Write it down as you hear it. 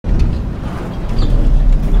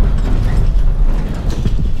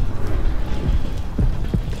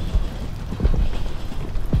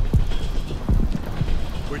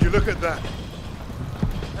Look at that.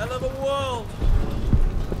 Hell of a world.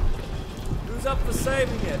 Who's up for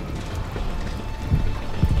saving it?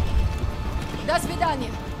 До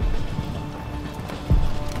свидания.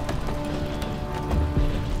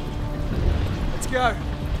 Let's go.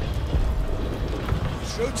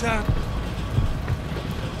 Showtime.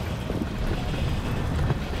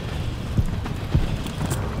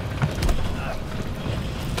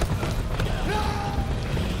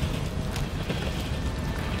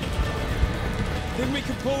 Think we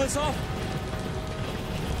can pull this off?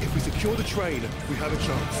 If we secure the train, we have a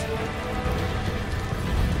chance.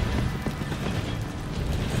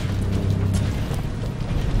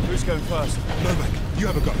 Who's going first? Novak, you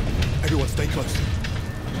have a go. Everyone stay close.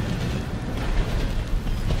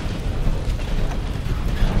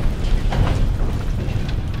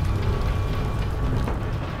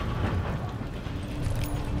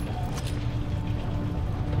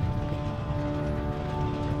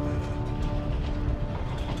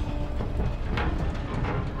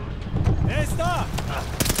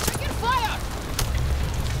 Taking fire!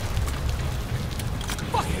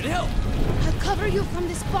 Fucking hell! I'll cover you from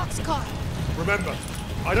this boxcar. Remember,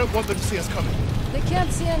 I don't want them to see us coming. They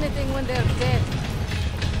can't see anything when they're dead.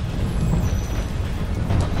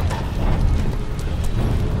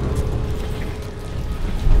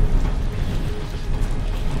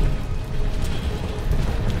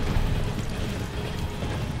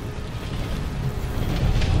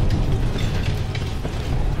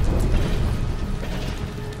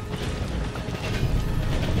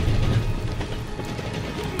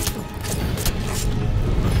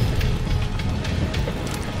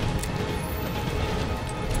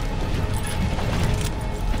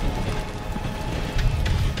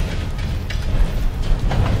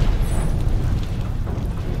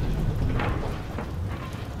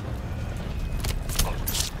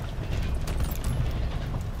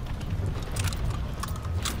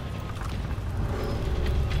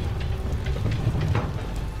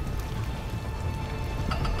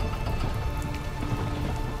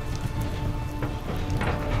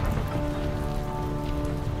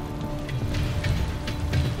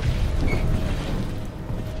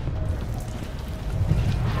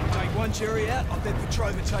 Jury out, I bet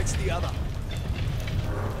Petrova takes the other.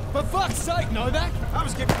 For fuck's sake, Novak! I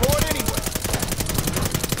was getting bored anyway.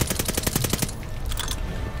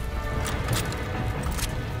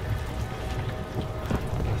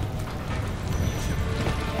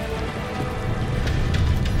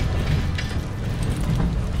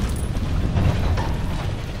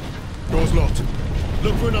 Door's locked.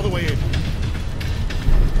 Look for another way in.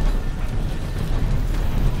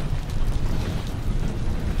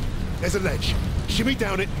 There's a ledge. Shimmy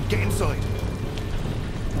down it and get inside.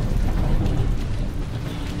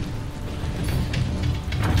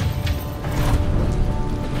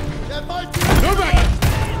 That might be... Novak!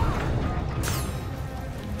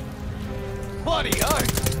 Bloody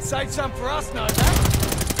oath! Save some for us, Novak!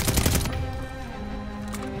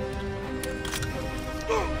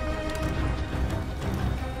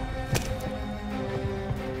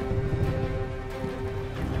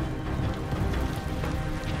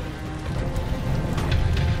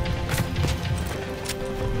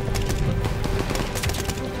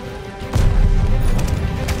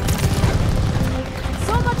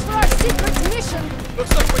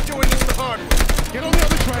 Looks like we're doing this the hard way. Get on the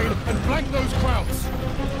other train and flank those crowds.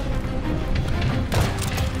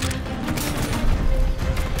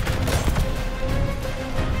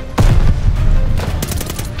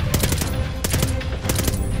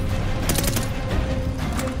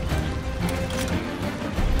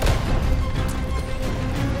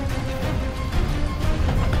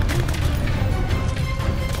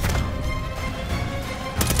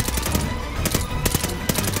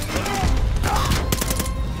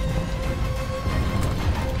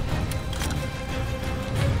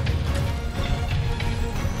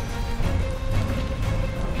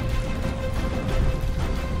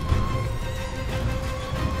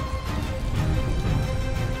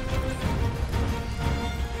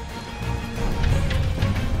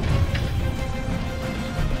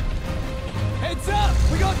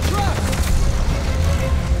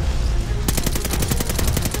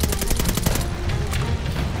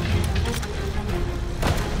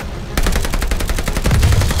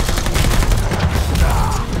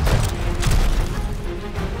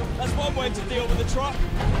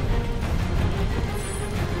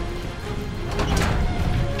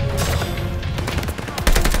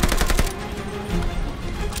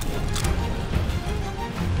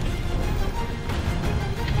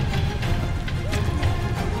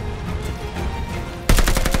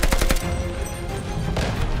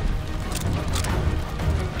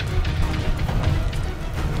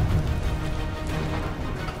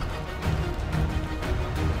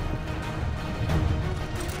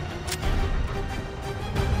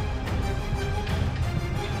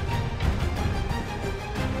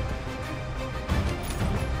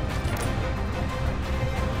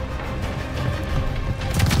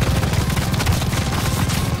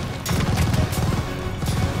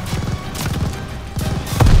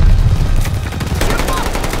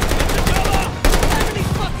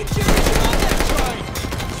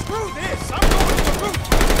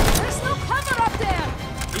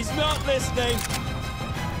 Not listening.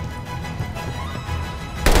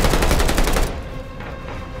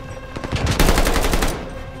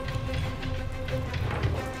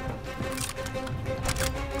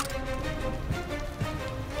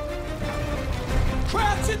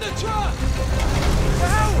 Crouch in the truck!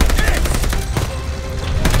 Now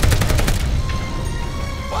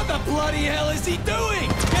what the bloody hell is he doing?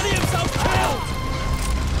 Getting himself killed!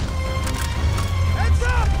 Heads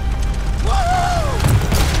up! Woohoo!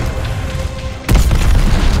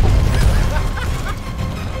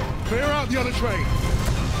 Clear out the other train.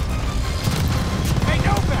 Hey,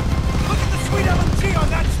 Nova! Look at the sweet LMG on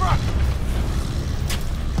that truck!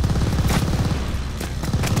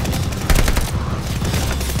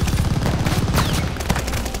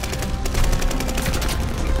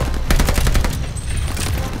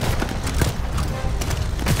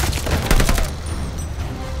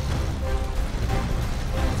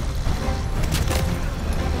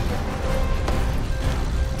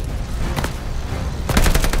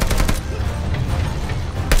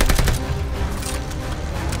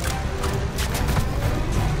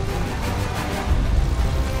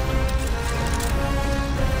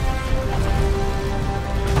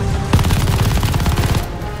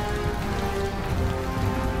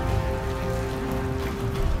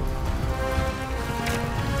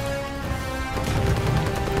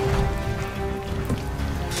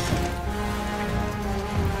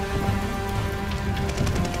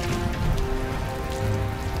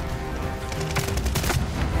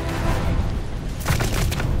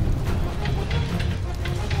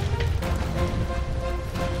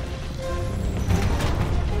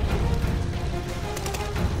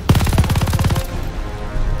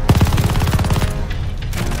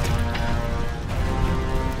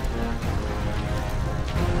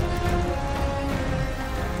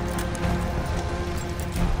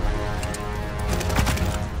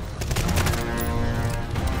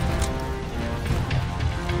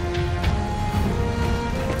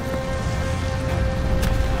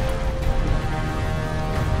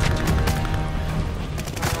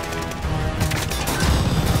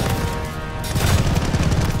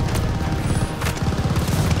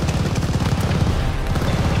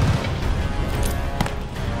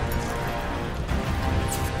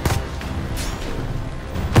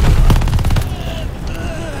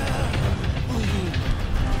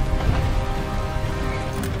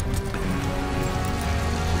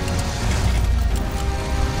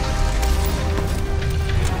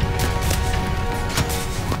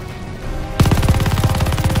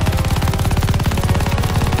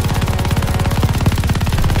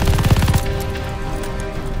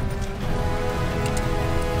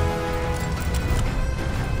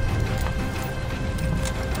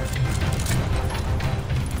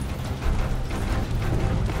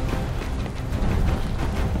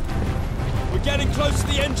 Getting close to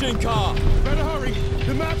the engine car. Better hurry.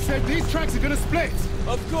 The map said these tracks are gonna split.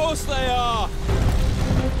 Of course they are.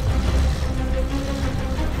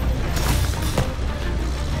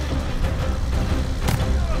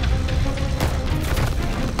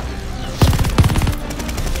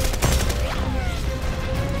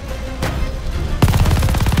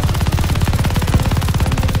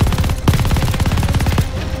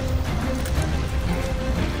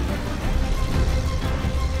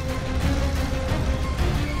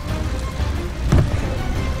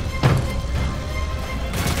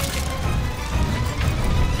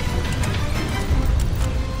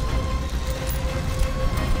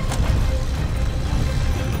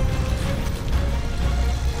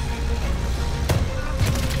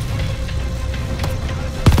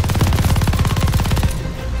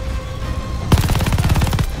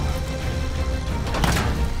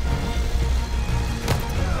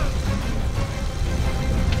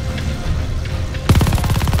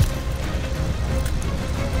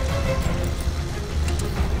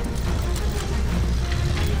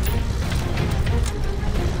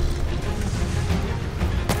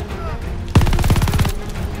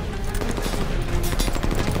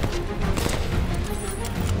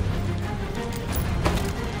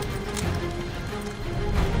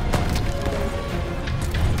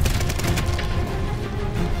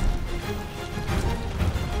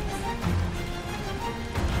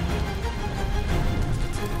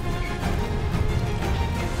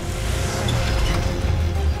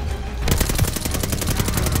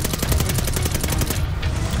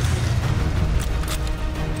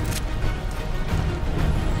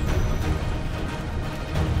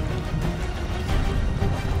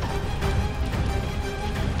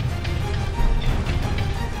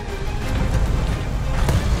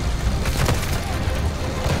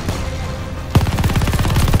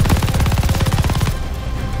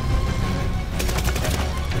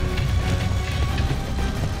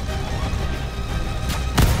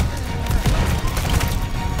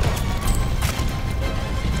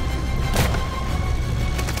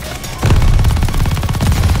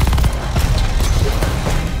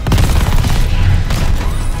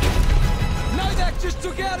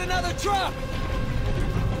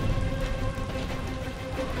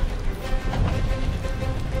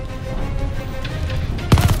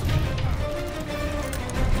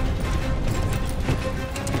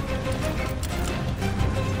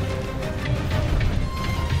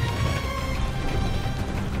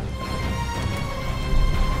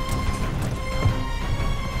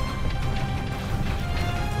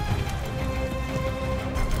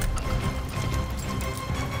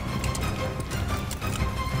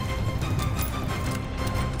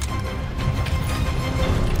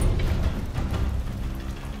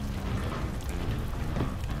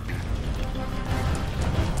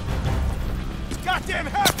 goddamn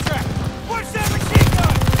half-track! Watch that machine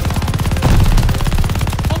gun!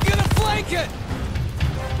 I'm gonna flank it!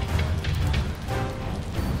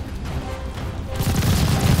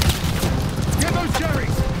 Get those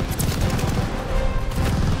Jerrys!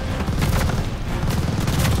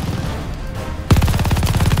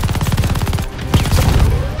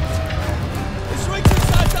 This ring's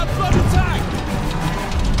inside that bloody tank!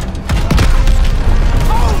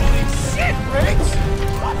 Holy shit, Riggs!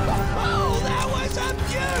 Oh, that was a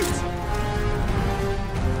beaut!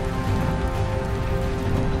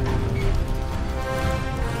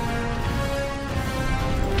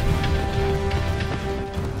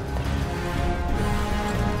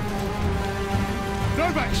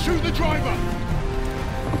 Novak, shoot the driver!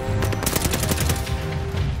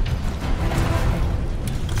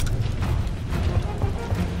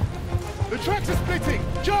 The tracks are splitting!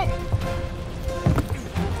 Jump!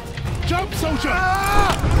 Jump, soldier!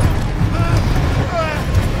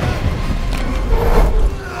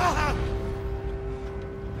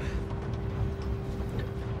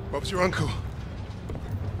 Bob's your uncle.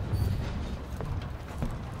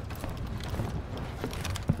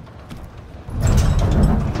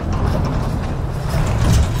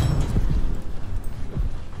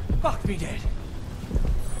 Fuck me dead.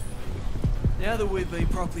 Now that we've been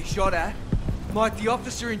properly shot at, might the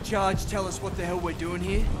officer in charge tell us what the hell we're doing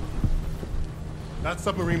here? That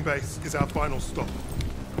submarine base is our final stop.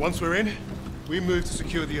 Once we're in, we move to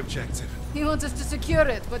secure the objective. He wants us to secure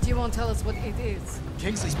it, but you won't tell us what it is.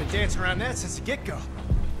 Kingsley's been dancing around that since the get-go.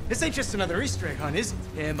 This ain't just another Easter egg hunt, is it?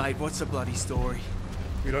 Yeah, mate, what's the bloody story?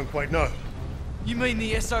 We don't quite know. You mean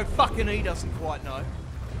the SO-fucking-E doesn't quite know?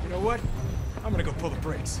 You know what? I'm gonna go pull the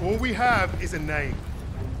brakes. All we have is a name.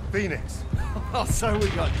 Phoenix. Oh, so we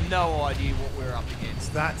got no idea what we're up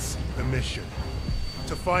against. That's the mission.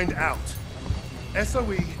 To find out.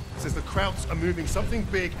 SOE says the Krauts are moving something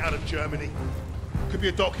big out of Germany. Could be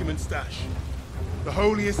a document stash. The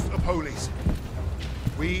holiest of holies.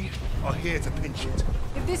 We are here to pinch it.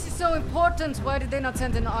 If this is so important, why did they not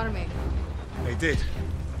send an army? They did.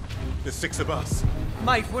 There's 6 of us.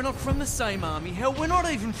 Mate, we're not from the same army. Hell, we're not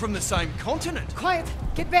even from the same continent. Quiet!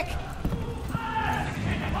 Get back!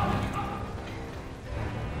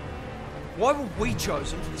 Why were we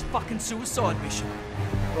chosen for this fucking suicide mission?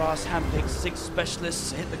 Brass handpicked 6 specialists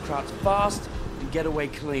to hit the Krauts fast and get away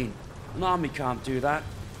clean. An army can't do that.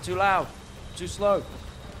 Too loud. Too slow.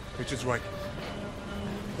 Richard's right.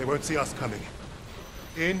 They won't see us coming.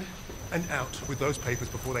 In and out with those papers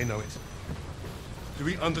before they know it. Do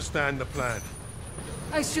we understand the plan?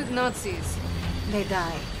 I shoot Nazis. They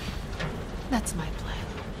die. That's my plan.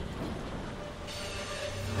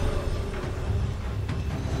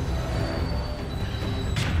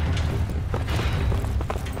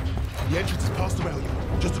 The entrance is past the rail,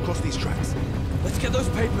 just across these tracks. Let's get those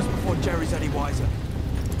papers before Jerry's any wiser.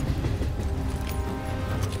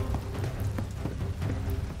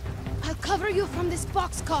 I'll cover you from this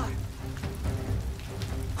boxcar.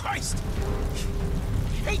 Christ!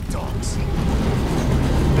 I hate dogs!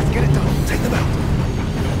 Let's get it done. Take them out.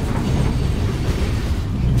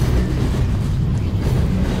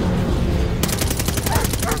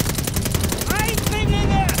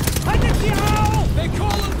 They're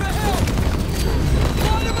calling for help!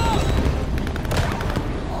 Line them up!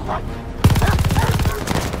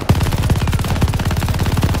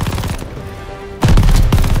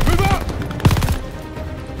 Move up!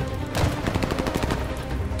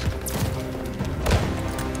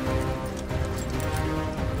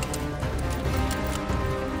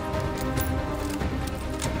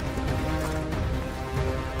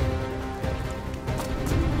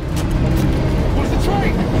 What's the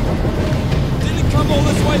train? Didn't come all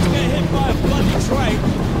this way to get hit by a bloody train.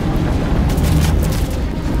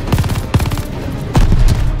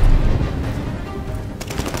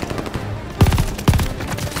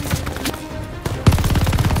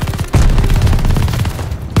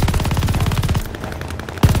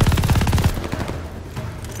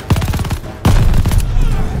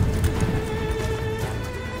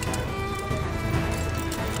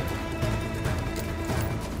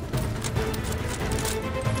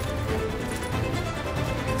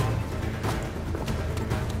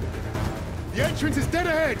 The entrance is dead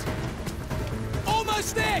ahead!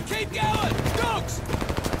 Almost there! Keep going! Dogs!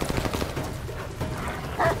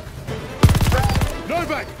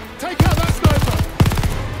 Novak, take out that sniper!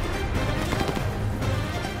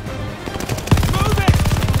 Move it!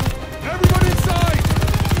 Everyone inside!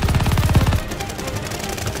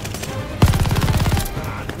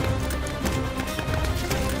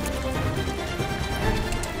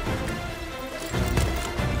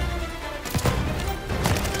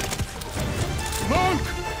 Move!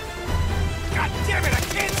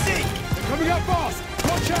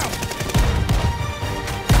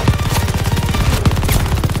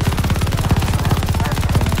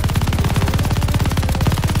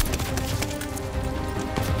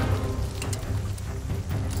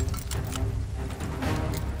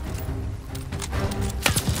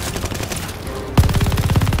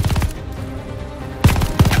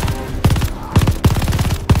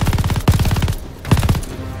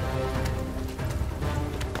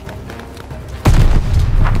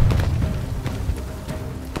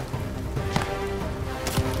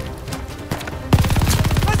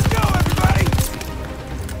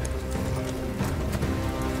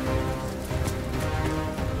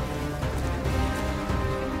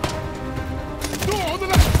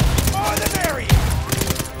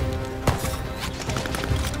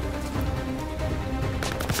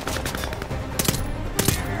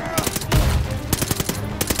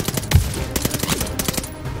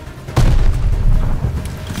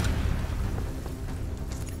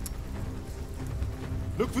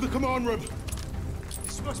 command room.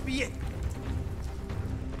 This must be it.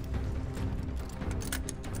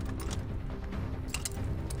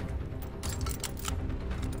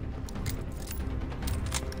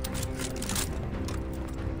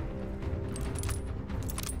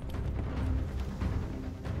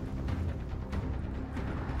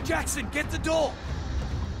 Jackson, get the door!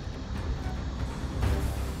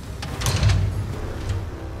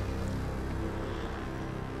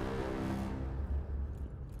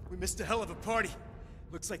 We missed a hell of a party.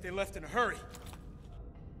 Looks like they left in a hurry.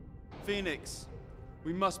 Phoenix,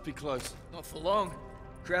 we must be close. Not for long.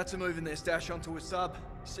 Krauts are moving their stash onto a sub.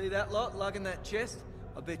 See that lot lugging that chest?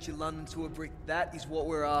 I bet you London to a brick that is what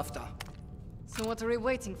we're after. So what are we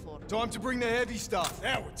waiting for? Time to bring the heavy stuff.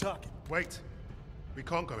 Now we're talking. Wait. We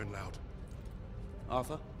can't go in loud.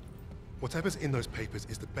 Arthur? Whatever's in those papers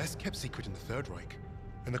is the best kept secret in the Third Reich.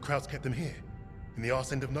 And the Krauts kept them here, in the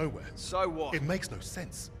arse end of nowhere. So what? It makes no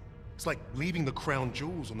sense. It's like leaving the crown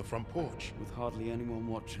jewels on the front porch. With hardly anyone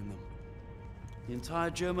watching them. The entire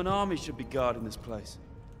German army should be guarding this place.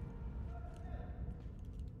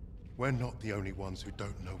 We're not the only ones who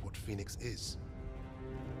don't know what Phoenix is.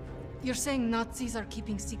 You're saying Nazis are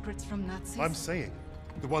keeping secrets from Nazis? I'm saying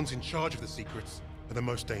the ones in charge of the secrets are the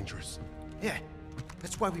most dangerous. Yeah,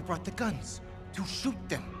 that's why we brought the guns. To shoot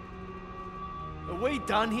them. Are we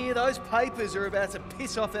done here? Those papers are about to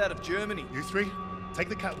piss off out of Germany. You three, take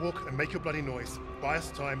the catwalk and make your bloody noise. Buy us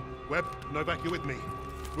time. Webb, Novak, you're with me.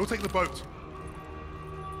 We'll take the boat.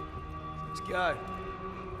 Let's go.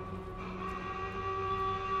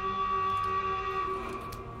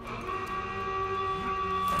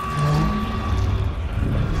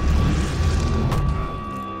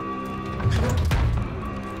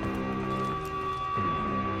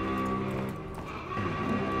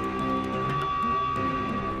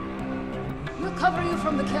 We'll cover you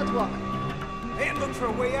from the catwalk. And look for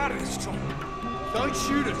a way out of this joint. Don't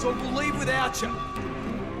shoot us or we'll leave without you.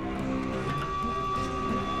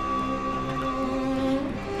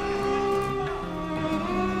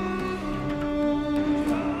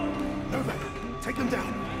 Novak, take them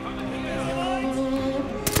down.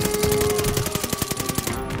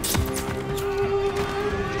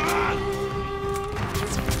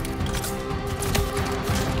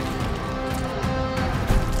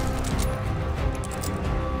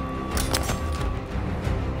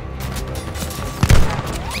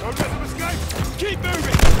 Keep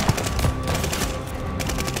moving!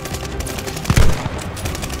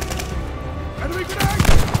 Enemy grenade!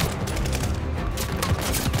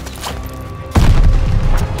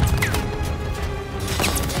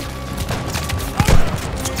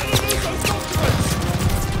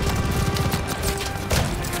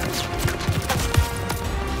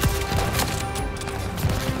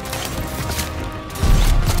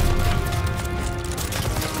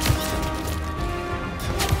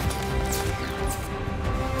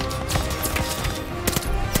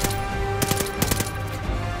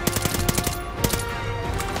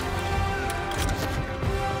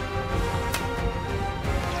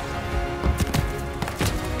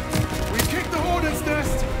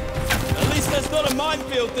 Not a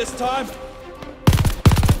minefield this time.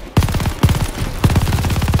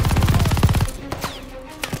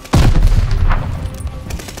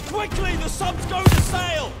 Quickly, the sub's going to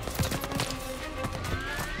sail.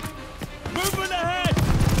 Movement ahead.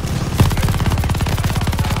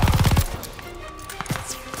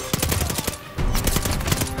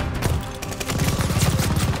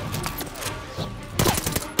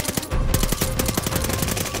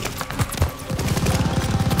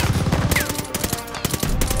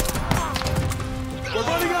 We're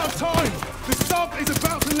running out of time! The sub is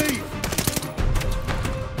about to leave!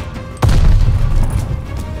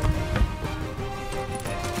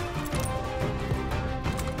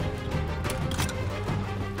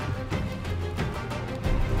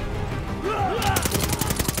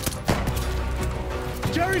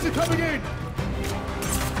 Jerry's are coming in!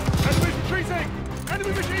 Enemies retreating!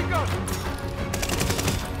 Enemy machine gun!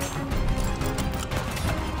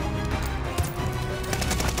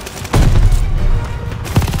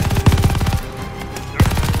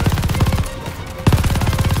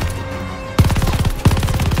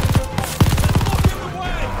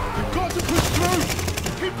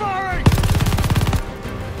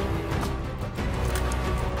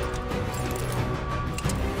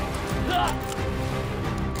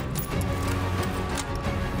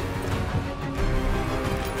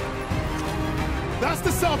 That's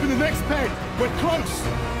the sub in the next pen. We're close.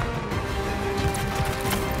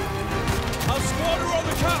 Our squad are on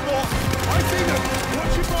the catwalk. I see them.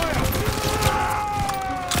 Watch your fire.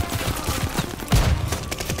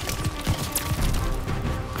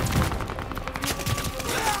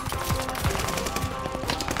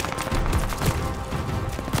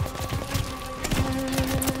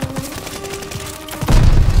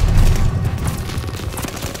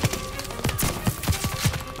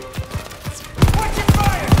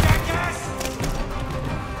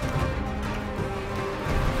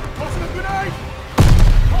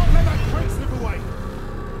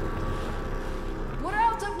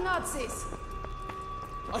 Nazis!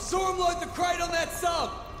 I saw him load the crate on that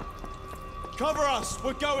sub! Cover us!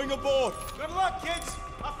 We're going aboard! Good luck, kids!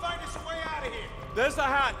 I'll find us a way out of here! There's the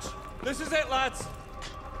hatch! This is it, lads!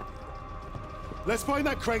 Let's find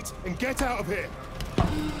that crate and get out of here!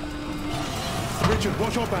 Richard,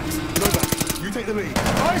 watch our backs. Novak, you take the lead.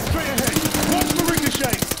 Eyes straight ahead! Watch for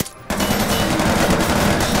ricochets!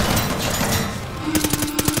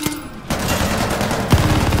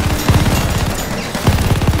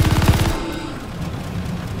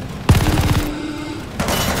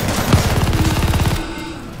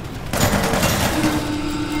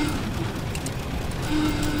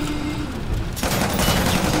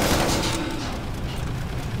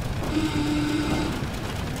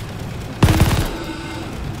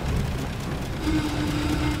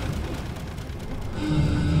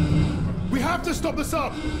 Stop the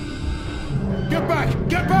sub! Get back!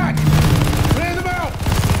 Get back! Clear them out!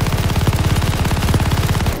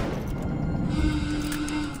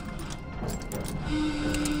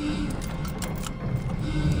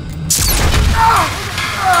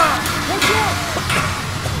 Watch out!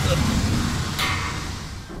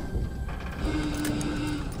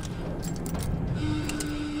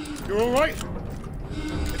 You're all right?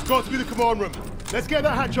 It's got to be the command room. Let's get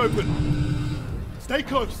that hatch open. Stay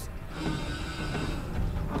close.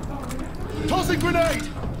 Tossing grenade!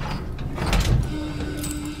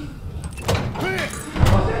 Clear!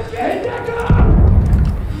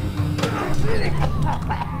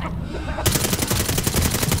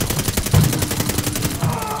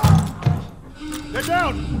 They're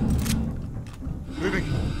down! Moving.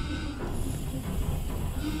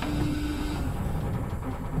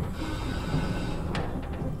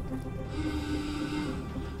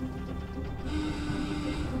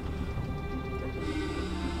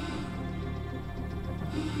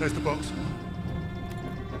 There's the box.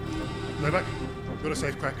 Novak, got a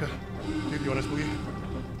safe cracker. Do the honors, will you?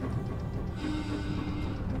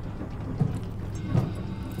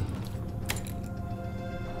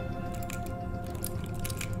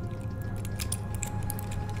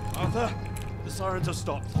 Arthur, the sirens have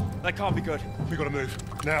stopped. That can't be good. We gotta move.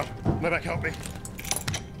 Now. Novak, help me.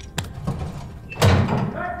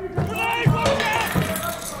 Grenade! Watch out!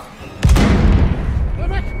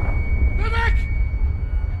 Novak! Novak!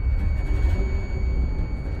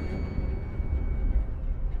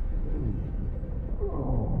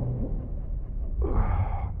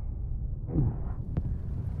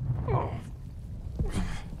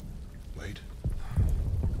 Wait.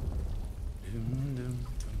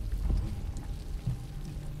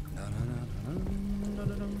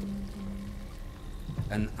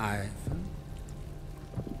 An iPhone?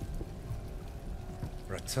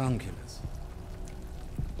 Rectangulars.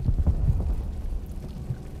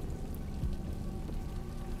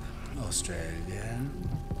 Australia.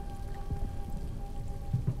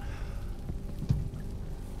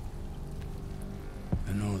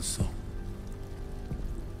 And also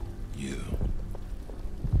you.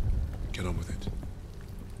 Get on with it.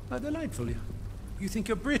 How delightful. You think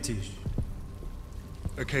you're British?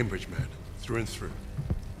 A Cambridge man, through and through.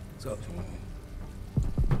 So,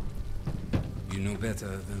 you know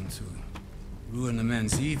better than to ruin a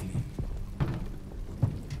man's evening.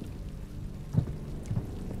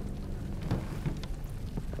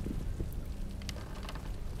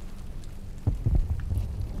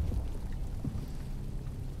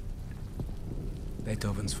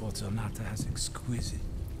 Beethoven's Fourth Sonata has exquisite,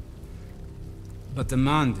 but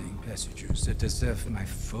demanding passages that deserve my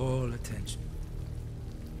full attention.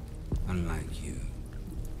 Unlike you.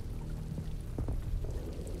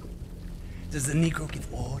 Does the Negro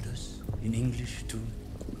give orders in English too?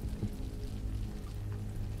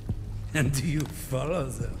 And do you follow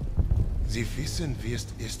them? Sie wissen, wie es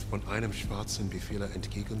ist, von einem Schwarzen Befehle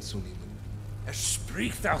entgegenzunehmen.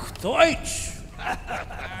 Spricht auch Deutsch!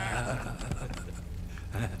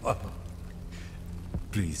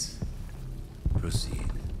 Please,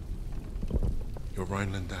 proceed. Your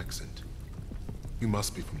Rhineland accent. You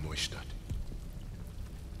must be from Neustadt.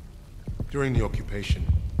 During the occupation,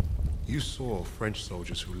 you saw French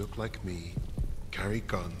soldiers who look like me carry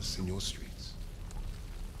guns in your streets.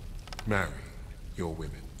 Marry your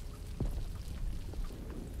women.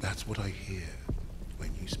 That's what I hear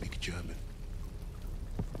when you speak German.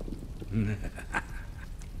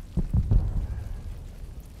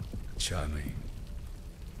 Charming.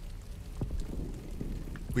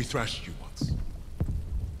 We thrashed you once.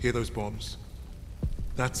 Hear those bombs?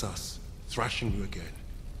 That's us, thrashing you again.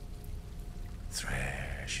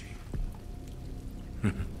 Thrashing.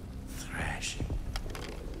 Thrashing.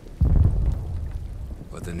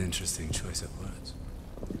 What an interesting choice of words.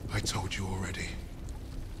 I told you already.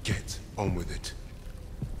 Get on with it.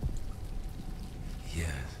 Yes.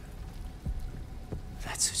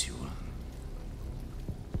 That's what you want.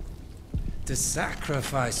 To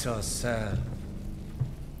sacrifice yourself.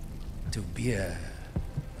 To be a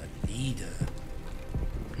leader.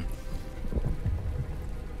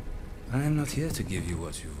 I am not here to give you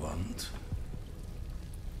what you want.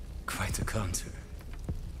 Quite the contrary.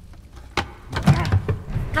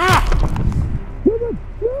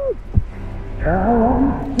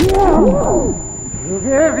 You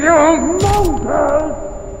give your monsters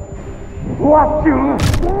what you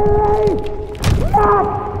say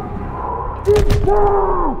not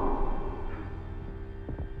deserve!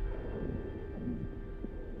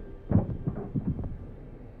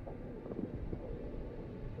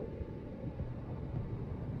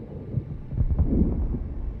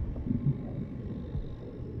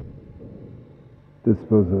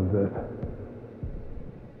 Dispose of that.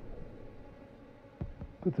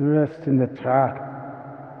 Put the rest in the truck.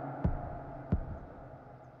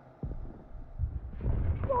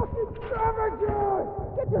 Fucking savages!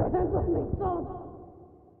 Get your hands off me, son!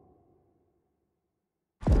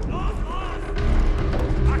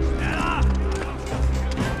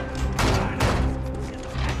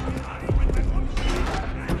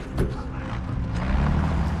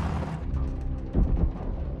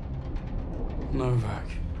 Novak.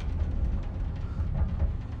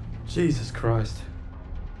 Jesus Christ.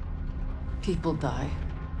 People die.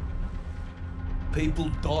 People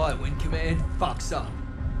die when command fucks up.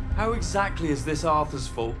 How exactly is this Arthur's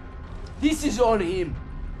fault? This is on him.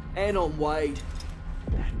 And on Wade.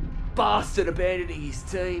 That bastard abandoning his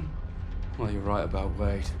team. Well, you're right about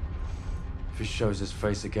Wade. If he shows his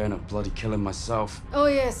face again, I'll bloody kill him myself. Oh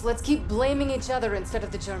yes, let's keep blaming each other instead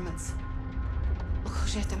of the Germans.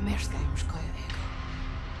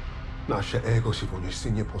 Naše ego si voně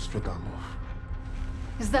syně postradamo.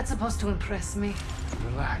 Is that supposed to impress me?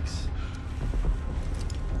 Relax.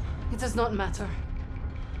 It does not matter.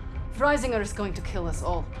 Freisinger is going to kill us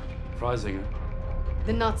all. Freisinger?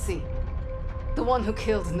 The Nazi. The one who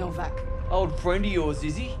killed Novak. Old friend of yours,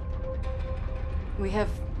 is he? We have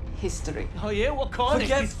history. Oh yeah? What kind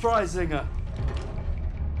Forget of... Freisinger!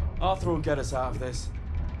 Arthur will get us out of this.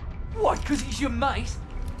 What, because he's your mate?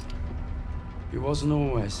 He wasn't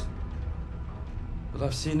always. But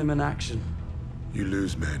I've seen him in action. You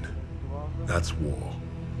lose men. That's war.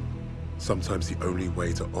 Sometimes the only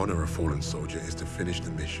way to honor a fallen soldier is to finish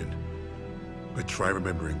the mission. But try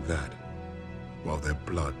remembering that while their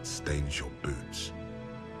blood stains your boots.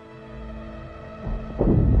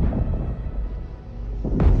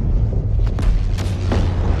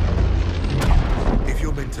 If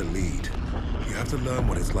you're meant to lead, you have to learn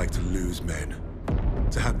what it's like to lose men.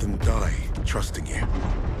 To have them die trusting you.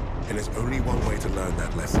 And there's only one way to learn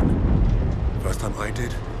that lesson. First time I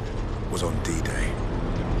did was on D-Day.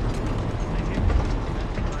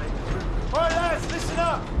 All right, lads, listen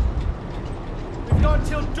up. We've got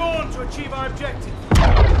until dawn to achieve our objective.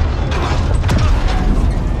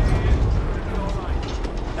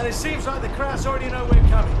 And it seems like the Krauts already know we're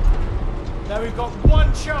coming. Now we've got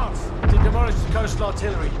one chance to demolish the coastal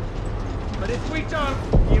artillery. But if we don't,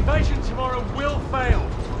 the invasion tomorrow will fail.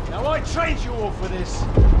 Now I trained you all for this.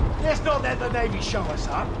 Let's not let the Navy show us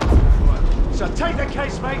up. So take the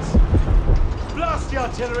casemates, blast the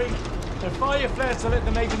artillery, and fire your flares to let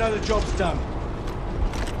the Navy know the job's done.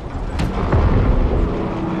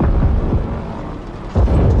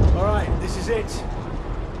 All right, this is it.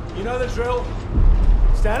 You know the drill.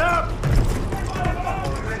 Stand up!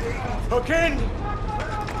 Hook in!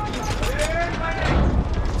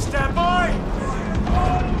 Stand by!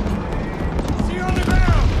 See you on the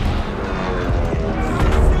ground!